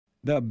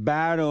The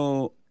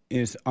battle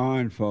is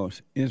on,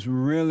 folks. It's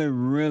really,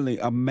 really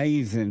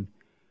amazing.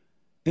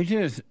 It's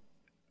just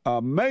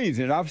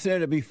amazing. I've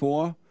said it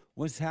before.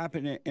 What's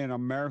happening in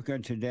America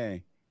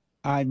today?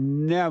 I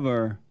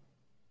never,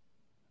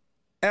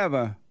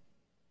 ever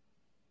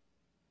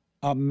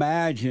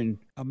imagined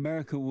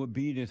America would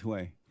be this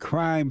way.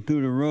 Crime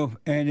through the roof.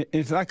 And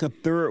it's like a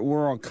third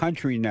world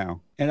country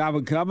now. And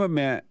our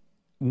government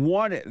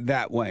want it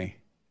that way.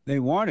 They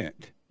want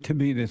it to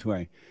be this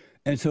way.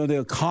 And so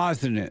they're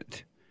causing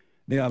it.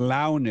 They're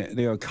allowing it.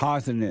 They're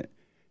causing it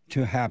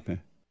to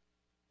happen.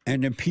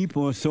 And the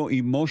people are so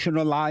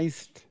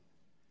emotionalized.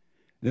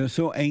 They're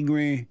so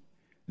angry.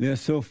 They're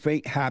so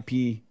fake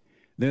happy.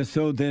 They're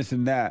so this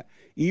and that.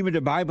 Even the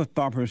Bible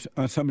thumpers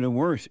are some of the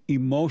worst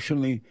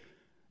emotionally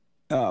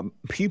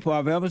people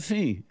I've ever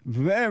seen.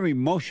 Very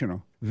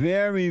emotional.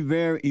 Very,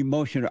 very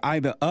emotional,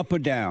 either up or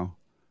down.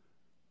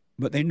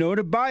 But they know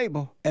the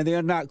Bible, and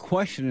they're not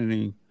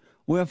questioning.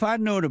 Well, if I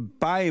know the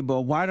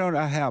Bible, why don't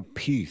I have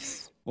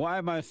peace? Why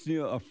am I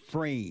still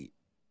afraid?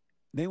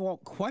 They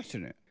won't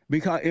question it.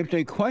 Because if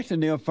they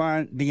question, they'll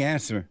find the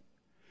answer.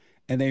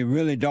 And they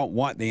really don't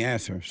want the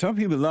answer. Some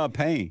people love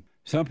pain.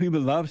 Some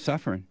people love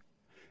suffering.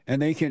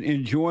 And they can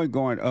enjoy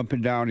going up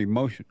and down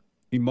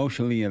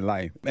emotionally in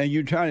life. And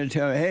you try to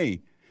tell them,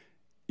 hey,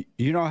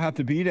 you don't have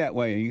to be that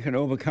way. You can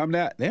overcome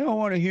that. They don't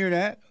want to hear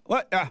that.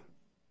 What?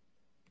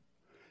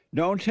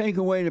 Don't take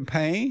away the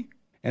pain.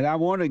 And I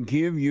want to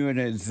give you an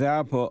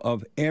example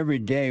of every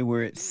day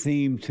where it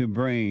seemed to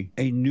bring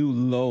a new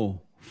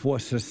low for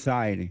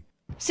society.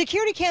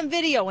 Security cam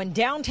video in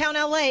downtown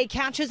L.A.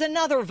 catches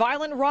another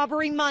violent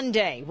robbery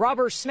Monday.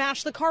 Robbers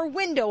smashed the car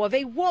window of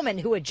a woman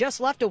who had just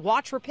left a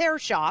watch repair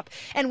shop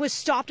and was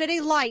stopped at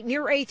a light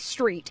near 8th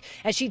Street.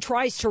 As she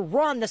tries to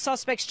run, the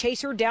suspects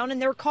chase her down in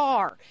their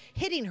car.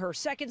 Hitting her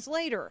seconds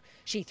later,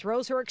 she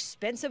throws her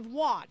expensive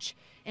watch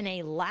in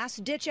a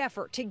last-ditch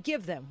effort to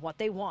give them what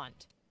they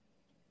want.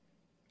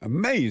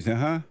 Amazing,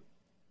 huh?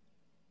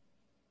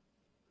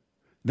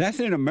 That's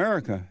in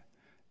America.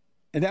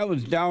 And that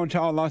was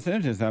downtown Los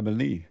Angeles, I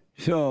believe.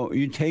 So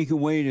you take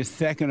away the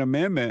Second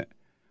Amendment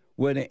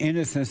where the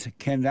innocents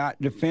cannot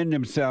defend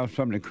themselves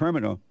from the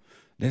criminal.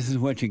 This is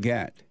what you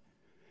got.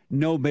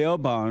 No bail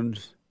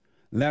bonds.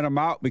 Let them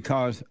out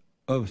because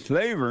of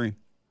slavery.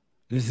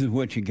 This is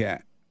what you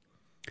got.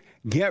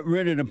 Get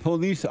rid of the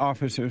police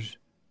officers.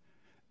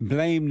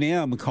 Blame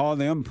them. Call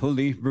them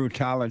police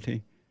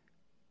brutality.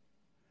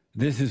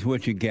 This is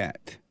what you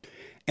get.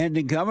 And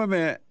the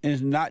government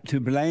is not to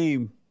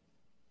blame,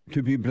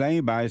 to be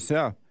blamed by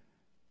itself.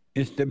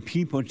 It's the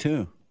people,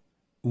 too.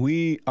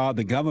 We are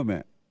the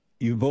government.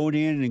 You vote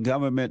in the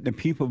government, the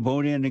people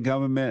vote in the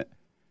government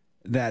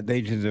that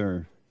they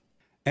deserve.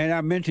 And I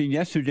mentioned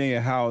yesterday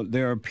how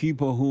there are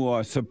people who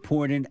are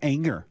supporting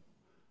anger.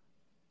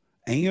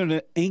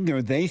 Anger,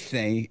 they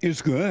say,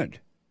 is good.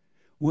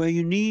 Well,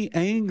 you need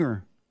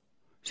anger.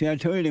 See, I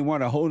told you they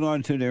want to hold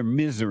on to their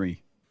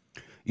misery.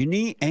 You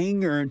need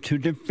anger to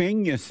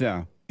defend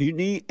yourself. You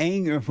need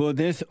anger for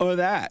this or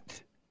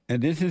that.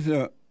 And this is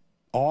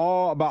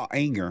all about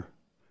anger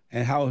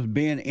and how it's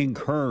being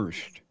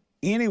encouraged.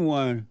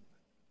 Anyone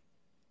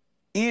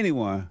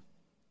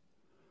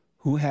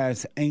who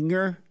has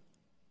anger,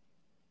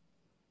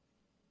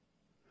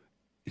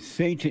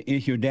 Satan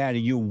is your daddy.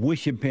 You're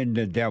worshiping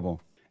the devil.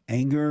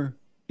 Anger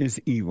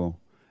is evil.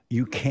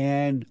 You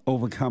can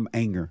overcome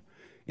anger.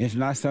 It's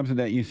not something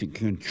that you can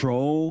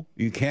control.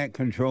 You can't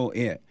control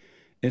it.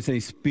 It's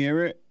a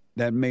spirit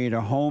that made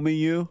a home in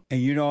you,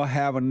 and you don't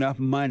have enough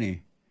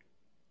money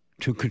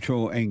to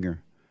control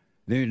anger.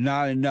 There's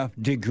not enough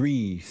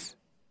degrees.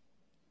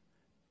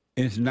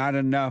 It's not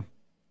enough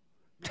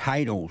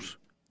titles.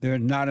 There's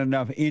not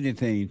enough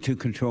anything to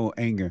control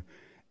anger.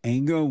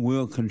 Anger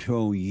will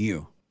control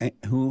you.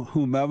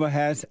 Whomever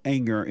has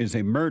anger is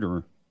a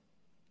murderer.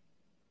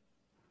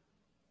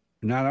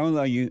 Not only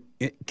are you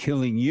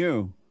killing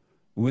you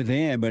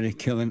within, but it's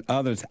killing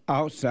others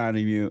outside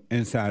of you,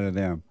 inside of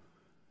them.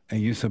 And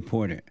you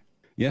support it.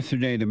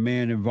 Yesterday, the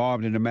man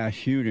involved in the mass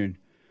shooting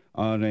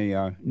on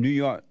a New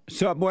York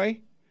subway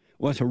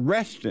was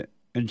arrested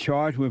and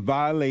charged with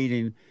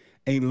violating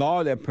a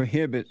law that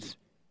prohibits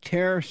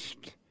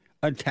terrorist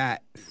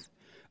attacks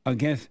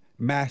against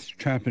mass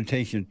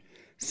transportation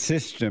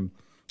system.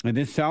 And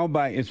this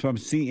soundbite is from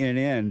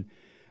CNN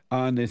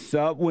on the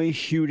subway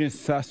shooting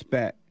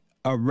suspect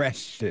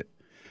arrested.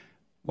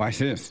 Watch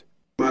this.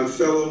 My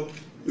fellow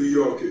New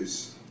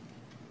Yorkers,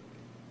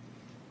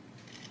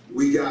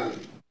 we got it.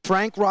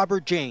 Frank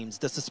Robert James,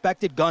 the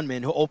suspected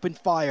gunman who opened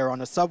fire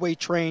on a subway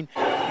train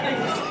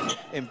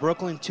in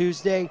Brooklyn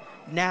Tuesday,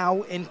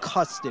 now in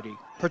custody.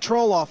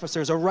 Patrol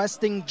officers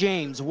arresting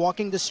James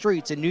walking the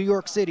streets in New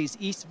York City's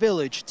East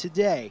Village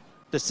today.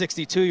 The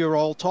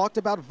 62-year-old talked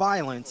about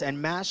violence and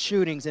mass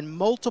shootings in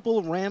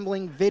multiple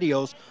rambling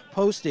videos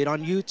posted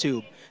on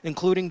YouTube,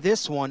 including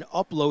this one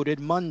uploaded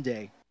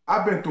Monday.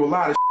 I've been through a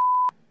lot of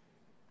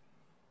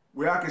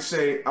where I can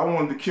say I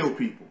wanted to kill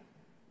people.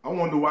 I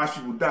wanted to watch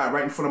people die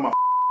right in front of my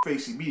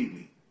face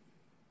immediately.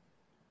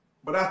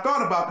 But I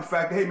thought about the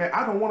fact that, hey man,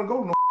 I don't want to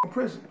go to no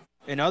prison.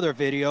 In other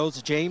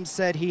videos, James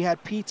said he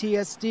had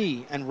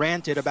PTSD and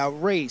ranted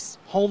about race,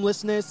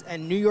 homelessness,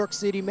 and New York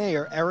City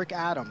Mayor Eric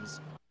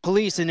Adams.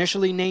 Police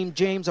initially named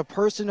James a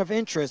person of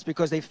interest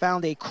because they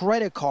found a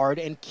credit card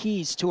and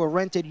keys to a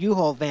rented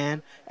U-Haul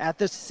van at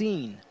the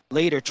scene.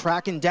 Later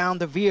tracking down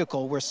the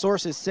vehicle, where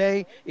sources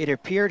say it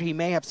appeared he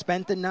may have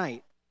spent the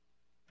night.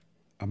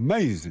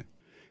 Amazing.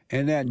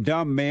 And that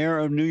dumb mayor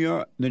of New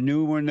York, the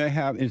new one they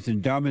have, is the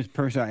dumbest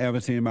person I ever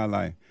seen in my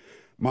life.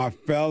 My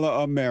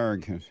fellow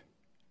Americans,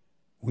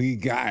 we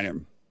got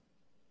him.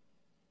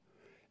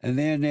 And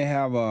then they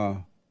have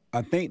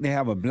I think they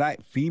have a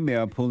black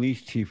female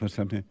police chief or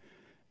something.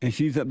 And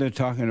she's up there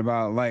talking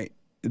about, like,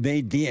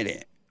 they did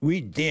it.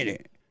 We did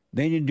it.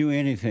 They didn't do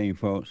anything,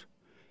 folks.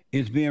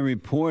 It's being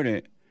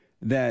reported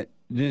that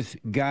this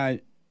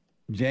guy,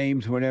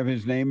 James, whatever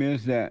his name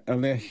is, that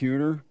alleged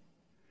shooter,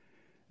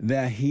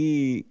 that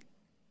he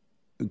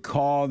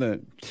called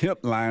a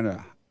tip line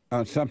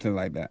or something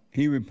like that.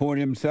 He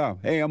reported himself.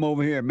 Hey, I'm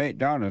over here at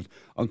McDonald's,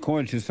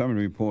 according to some of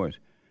the reports.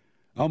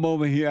 I'm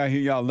over here. I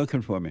hear y'all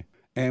looking for me.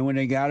 And when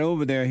they got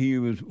over there, he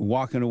was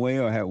walking away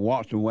or had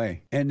walked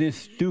away. And this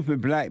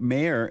stupid black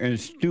mayor and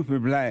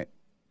stupid black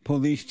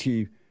police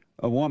chief,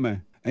 a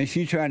woman, and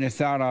she tried to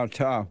sound all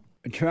tough,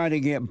 tried to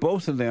get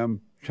both of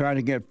them, tried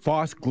to get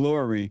false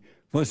glory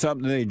for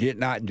something they did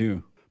not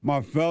do.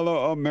 My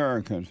fellow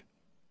Americans,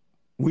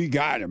 we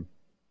got him.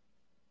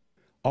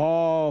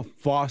 All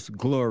false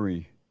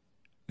glory.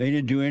 They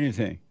didn't do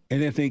anything.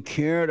 And if they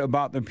cared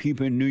about the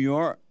people in New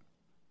York,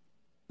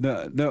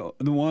 the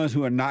ones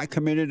who are not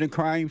committed the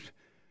crimes,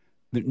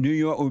 New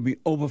York would be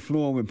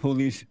overflowing with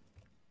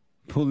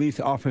police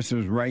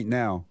officers right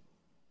now.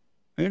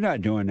 They're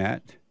not doing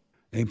that.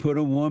 They put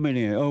a woman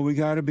in. Oh, we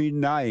got to be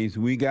nice.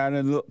 We got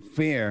to look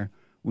fair.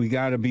 We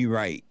got to be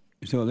right.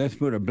 So let's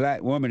put a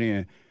black woman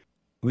in.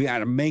 We got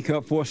to make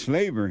up for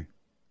slavery.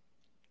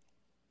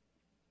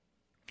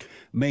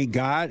 May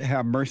God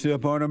have mercy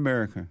upon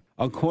America.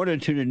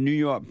 According to the New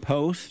York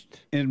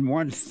Post, in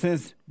one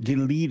since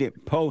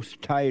deleted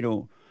post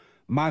titled,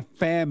 My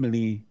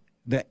Family,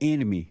 the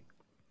Enemy.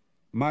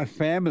 My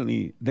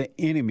family, the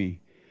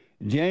enemy.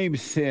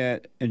 James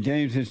said, and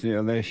James is the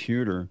alleged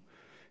shooter,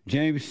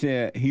 James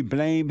said he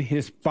blamed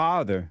his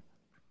father,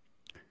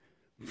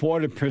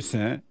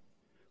 40%,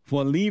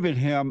 for leaving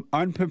him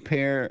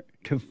unprepared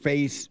to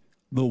face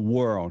the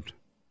world.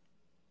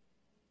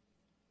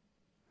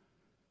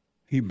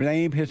 He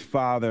blamed his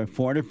father,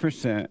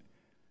 40%,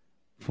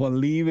 for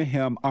leaving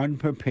him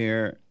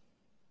unprepared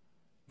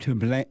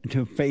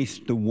to face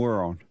the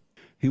world.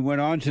 He went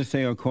on to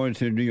say, according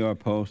to the New York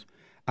Post,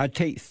 I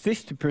take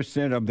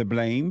 60% of the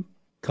blame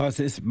because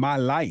it's my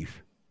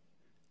life.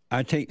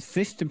 I take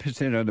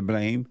 60% of the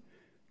blame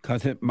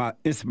because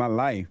it's my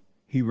life,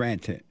 he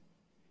ranted.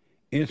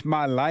 It's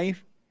my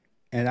life,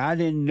 and I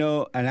didn't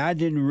know, and I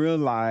didn't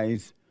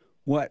realize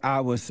what I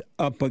was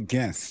up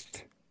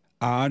against.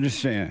 I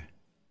understand.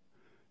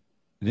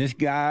 This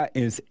guy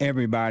is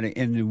everybody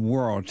in the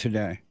world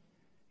today.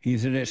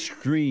 He's an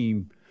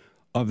extreme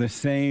of the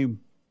same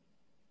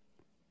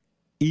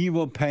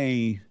evil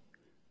pain,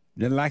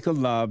 the lack of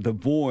love, the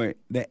void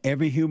that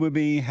every human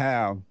being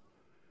have,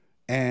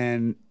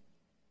 and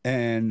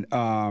if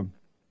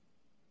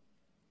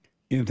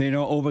they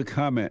don't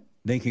overcome it,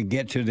 they can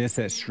get to this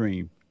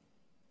extreme.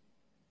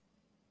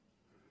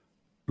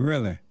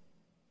 Really.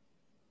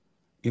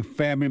 Your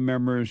family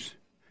members,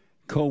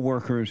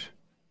 co-workers,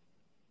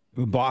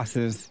 your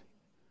bosses,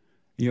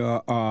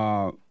 your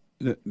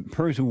the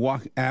person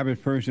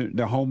average person,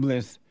 the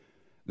homeless,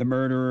 the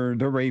murderer,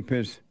 the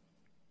rapist,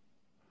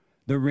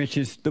 the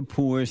richest, the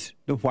poorest,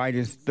 the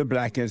whitest, the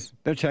blackest,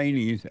 the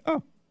Chinese.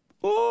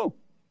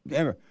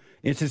 Ever.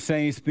 It's the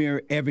same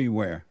spirit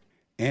everywhere.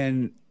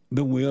 And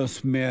the Will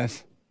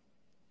Smith,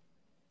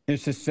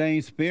 it's the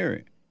same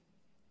spirit.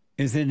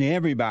 It's in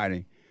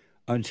everybody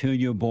until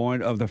you're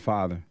born of the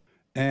Father.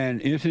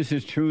 And if this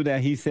is true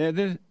that he said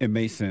this, it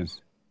makes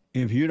sense.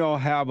 If you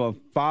don't have a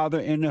father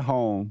in the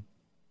home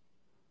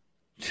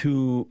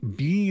to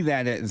be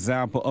that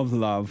example of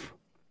love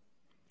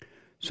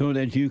so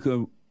that you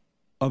could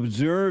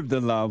observe the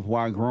love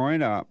while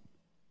growing up,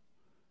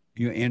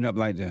 you end up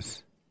like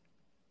this,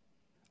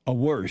 or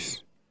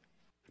worse.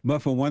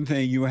 But for one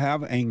thing, you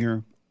have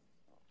anger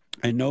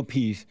and no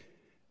peace,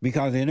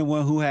 because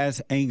anyone who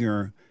has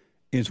anger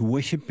is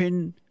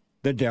worshiping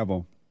the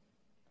devil,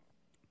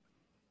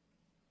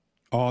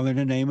 all in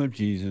the name of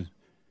Jesus.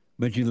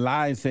 But you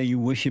lie and say you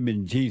worship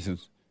in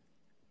Jesus.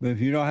 But if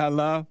you don't have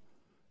love,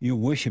 you're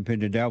worshiping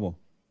the devil.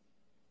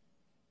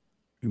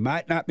 You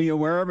might not be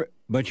aware of it,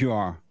 but you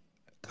are,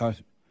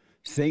 because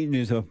Satan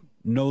is of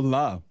no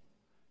love.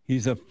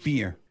 He's of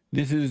fear.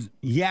 This is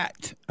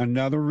yet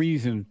another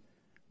reason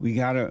we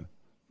got to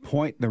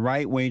point the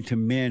right way to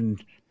men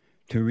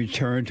to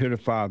return to the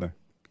Father.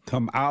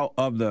 Come out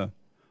of the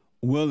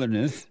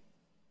wilderness,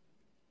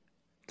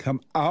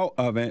 come out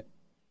of it,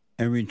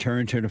 and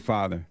return to the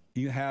Father.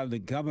 You have the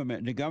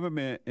government. The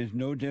government is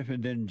no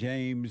different than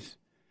James,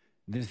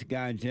 this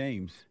guy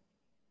James,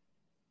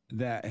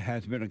 that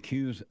has been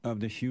accused of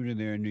the shooting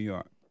there in New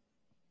York.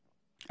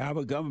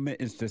 Our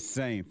government is the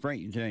same.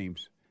 Frank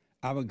James.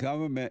 Our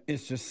government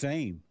is the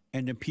same.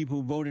 And the people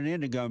who voted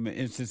in the government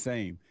is the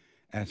same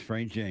as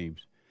Frank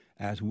James,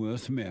 as Will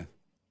Smith.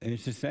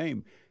 It's the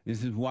same.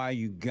 This is why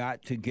you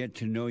got to get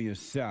to know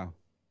yourself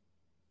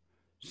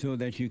so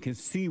that you can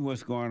see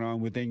what's going on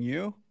within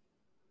you,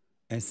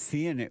 and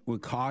seeing it will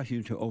cause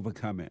you to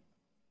overcome it.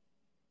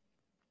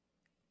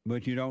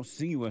 But you don't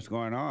see what's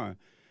going on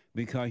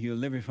because you're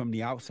living from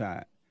the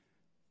outside.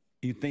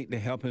 You think the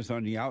help is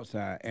on the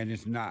outside, and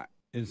it's not.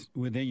 It's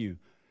within you.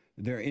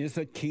 There is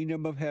a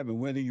kingdom of heaven,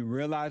 whether you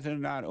realize it or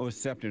not, or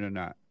accept it or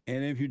not.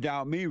 And if you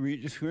doubt me,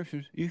 read the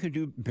scriptures. You can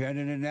do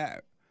better than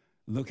that.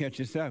 Look at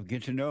yourself,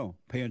 get to know,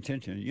 pay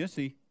attention. You'll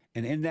see.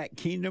 And in that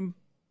kingdom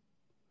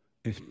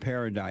is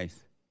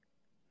paradise,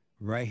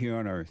 right here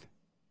on earth.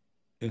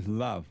 It's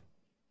love.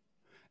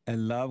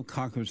 And love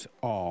conquers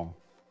all.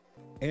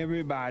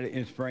 Everybody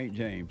is Frank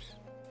James.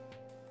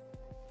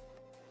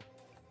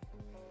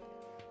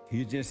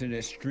 He's just an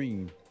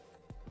extreme.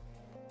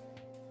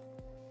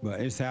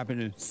 But it's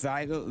happening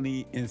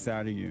silently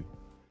inside of you.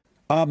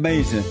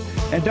 Amazing.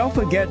 And don't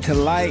forget to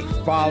like,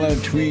 follow,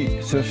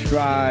 tweet,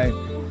 subscribe,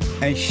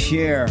 and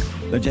share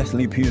the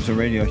JLP Peterson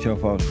Radio Show,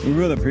 folks. We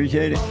really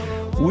appreciate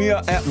it. We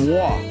are at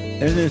war.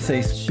 It is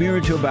a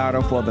spiritual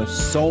battle for the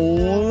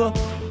soul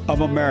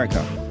of America.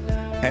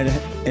 And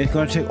it's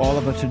going to take all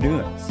of us to do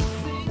it.